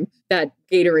Prime, that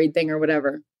Gatorade thing or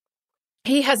whatever.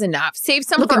 He has enough. Save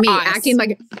some Look for at me us.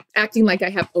 acting like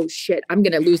I have. Oh shit! I'm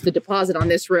going to lose the deposit on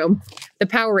this room. The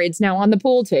Powerade's now on the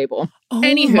pool table. Oh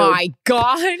my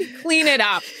God! Clean it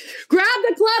up. Grab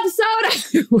the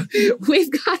club soda.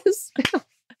 We've got to spell.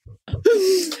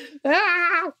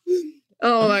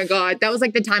 Oh my God. That was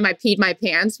like the time I peed my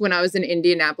pants when I was in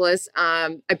Indianapolis.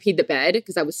 I peed the bed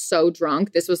because I was so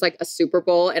drunk. This was like a Super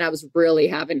Bowl and I was really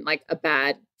having like a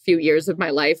bad few years of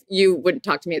my life. You wouldn't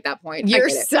talk to me at that point. You're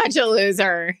such a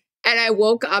loser. And I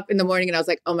woke up in the morning and I was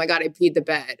like, oh my God, I peed the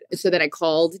bed. So then I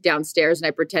called downstairs and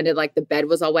I pretended like the bed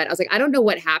was all wet. I was like, I don't know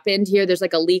what happened here. There's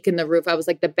like a leak in the roof. I was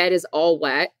like, the bed is all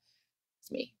wet.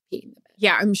 It's me peeing the bed.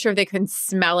 Yeah, I'm sure they couldn't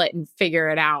smell it and figure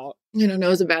it out. I don't know.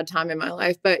 It was a bad time in my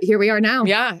life, but here we are now.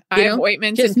 Yeah, I have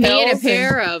ointments just and me pills and a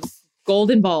pair of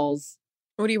golden balls.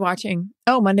 What are you watching?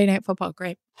 Oh, Monday Night Football.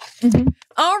 Great. Mm-hmm.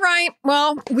 All right.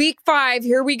 Well, week 5.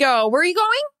 Here we go. Where are you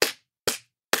going?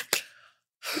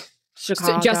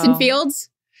 Chicago. So Justin Fields.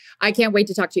 I can't wait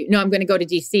to talk to you. No, I'm going to go to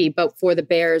DC, but for the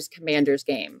Bears-Commanders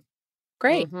game.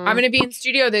 Great. Mm-hmm. I'm going to be in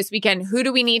studio this weekend. Who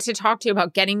do we need to talk to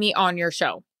about getting me on your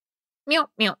show? Meow,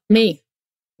 meow. Me.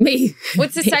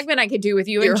 What's the segment I could do with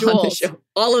you and Jules?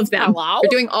 All of them. Hello? We're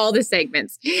doing all the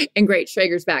segments. And great,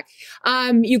 Schrager's back.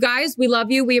 You guys, we love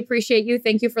you. We appreciate you.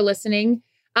 Thank you for listening.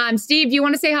 Steve, do you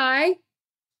want to say hi?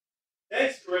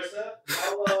 Thanks, Carissa.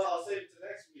 I'll save it to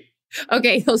next week.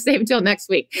 Okay, he'll save it till next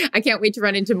week. I can't wait to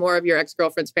run into more of your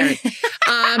ex-girlfriend's parents.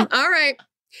 All right.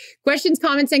 Questions,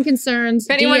 comments, and concerns.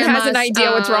 If anyone has an idea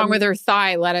what's wrong with her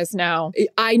thigh, let us know.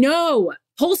 I know.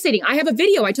 Pulsating. I have a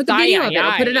video. I took a video of it.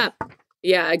 I'll put it up.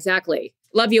 Yeah, exactly.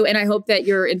 Love you. And I hope that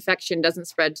your infection doesn't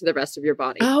spread to the rest of your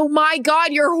body. Oh my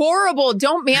God, you're horrible.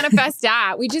 Don't manifest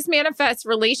that. We just manifest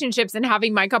relationships and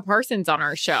having Micah Parsons on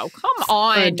our show. Come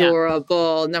on.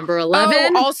 Adorable. Number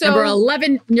 11. Oh, also, number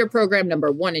 11 in your program,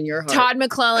 number 1 in your heart. Todd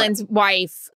McClellan's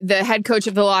wife, the head coach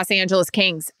of the Los Angeles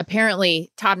Kings.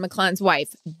 Apparently, Todd McClellan's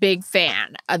wife, big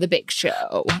fan of The Big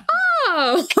Show.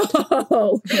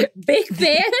 Oh, big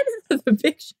fan of The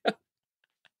Big Show.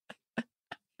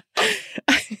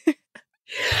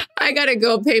 I gotta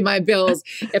go pay my bills.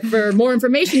 For more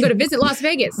information, go to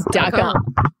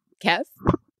visitlasvegas.com. Kev?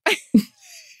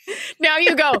 Now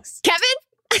you go, Kevin?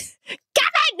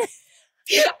 Kevin!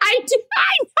 I do.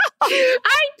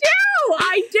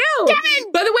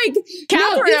 Kevin! By the way,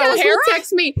 Catherine O'Hara?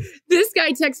 texts me. This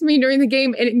guy texted me during the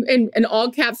game and in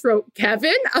all caps wrote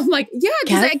Kevin. I'm like, yeah,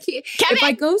 because if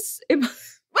I go.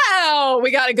 Wow,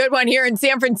 we got a good one here in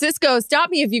San Francisco. Stop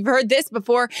me if you've heard this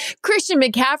before. Christian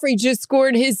McCaffrey just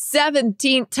scored his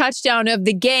 17th touchdown of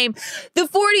the game. The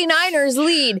 49ers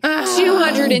lead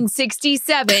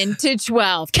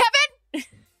 267-12. Kevin?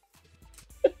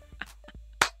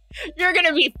 You're going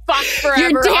to be fucked forever.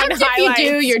 You're damned if highlights. you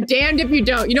do. You're damned if you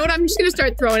don't. You know what? I'm just going to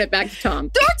start throwing it back to Tom.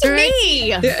 Throw it to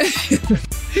me.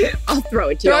 I'll throw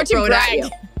it to you. I'll throw it at you.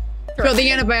 Throw the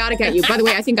antibiotic at you. By the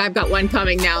way, I think I've got one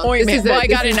coming now. Ointment. I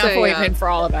got enough ointment for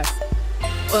all of us.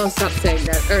 Well, stop saying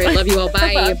that. All right, love you all.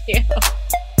 Bye. Love you.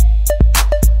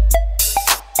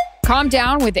 Calm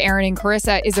Down with Aaron and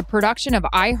Carissa is a production of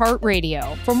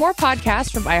iHeartRadio. For more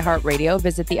podcasts from iHeartRadio,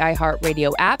 visit the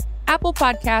iHeartRadio app, Apple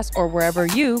Podcasts, or wherever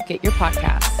you get your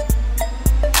podcasts.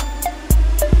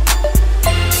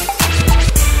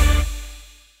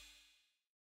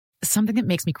 Something that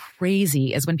makes me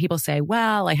crazy is when people say,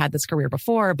 well, I had this career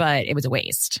before, but it was a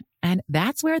waste. And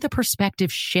that's where the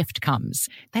perspective shift comes,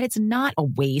 that it's not a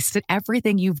waste, that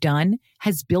everything you've done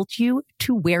has built you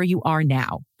to where you are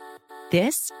now.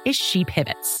 This is She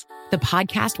Pivots, the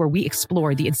podcast where we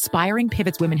explore the inspiring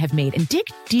pivots women have made and dig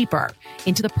deeper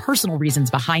into the personal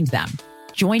reasons behind them.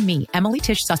 Join me, Emily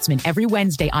Tish Sussman, every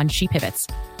Wednesday on She Pivots.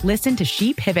 Listen to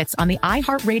She Pivots on the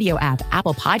iHeartRadio app,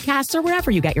 Apple Podcasts, or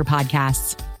wherever you get your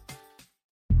podcasts.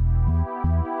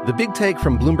 The Big Take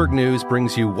from Bloomberg News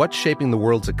brings you what's shaping the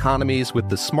world's economies with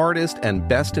the smartest and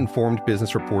best-informed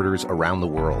business reporters around the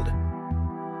world.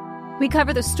 We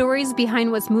cover the stories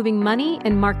behind what's moving money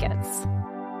and markets.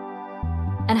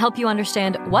 And help you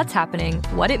understand what's happening,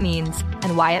 what it means,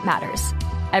 and why it matters.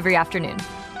 Every afternoon.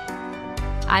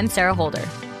 I'm Sarah Holder.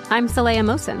 I'm Saleha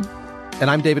Mohsin. And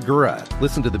I'm David Gura.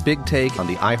 Listen to The Big Take on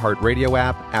the iHeartRadio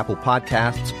app, Apple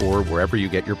Podcasts, or wherever you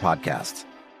get your podcasts.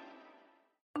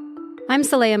 I'm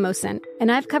Saleha Mohsin,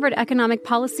 and I've covered economic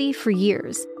policy for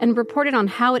years and reported on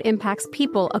how it impacts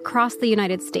people across the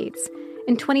United States.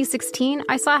 In 2016,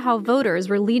 I saw how voters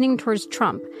were leaning towards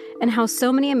Trump and how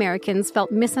so many Americans felt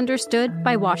misunderstood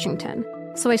by Washington.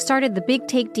 So I started The Big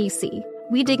Take DC.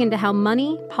 We dig into how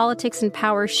money, politics, and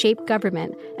power shape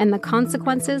government and the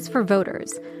consequences for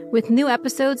voters. With new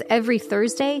episodes every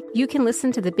Thursday, you can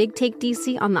listen to The Big Take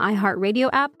DC on the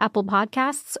iHeartRadio app, Apple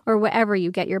Podcasts, or wherever you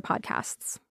get your podcasts.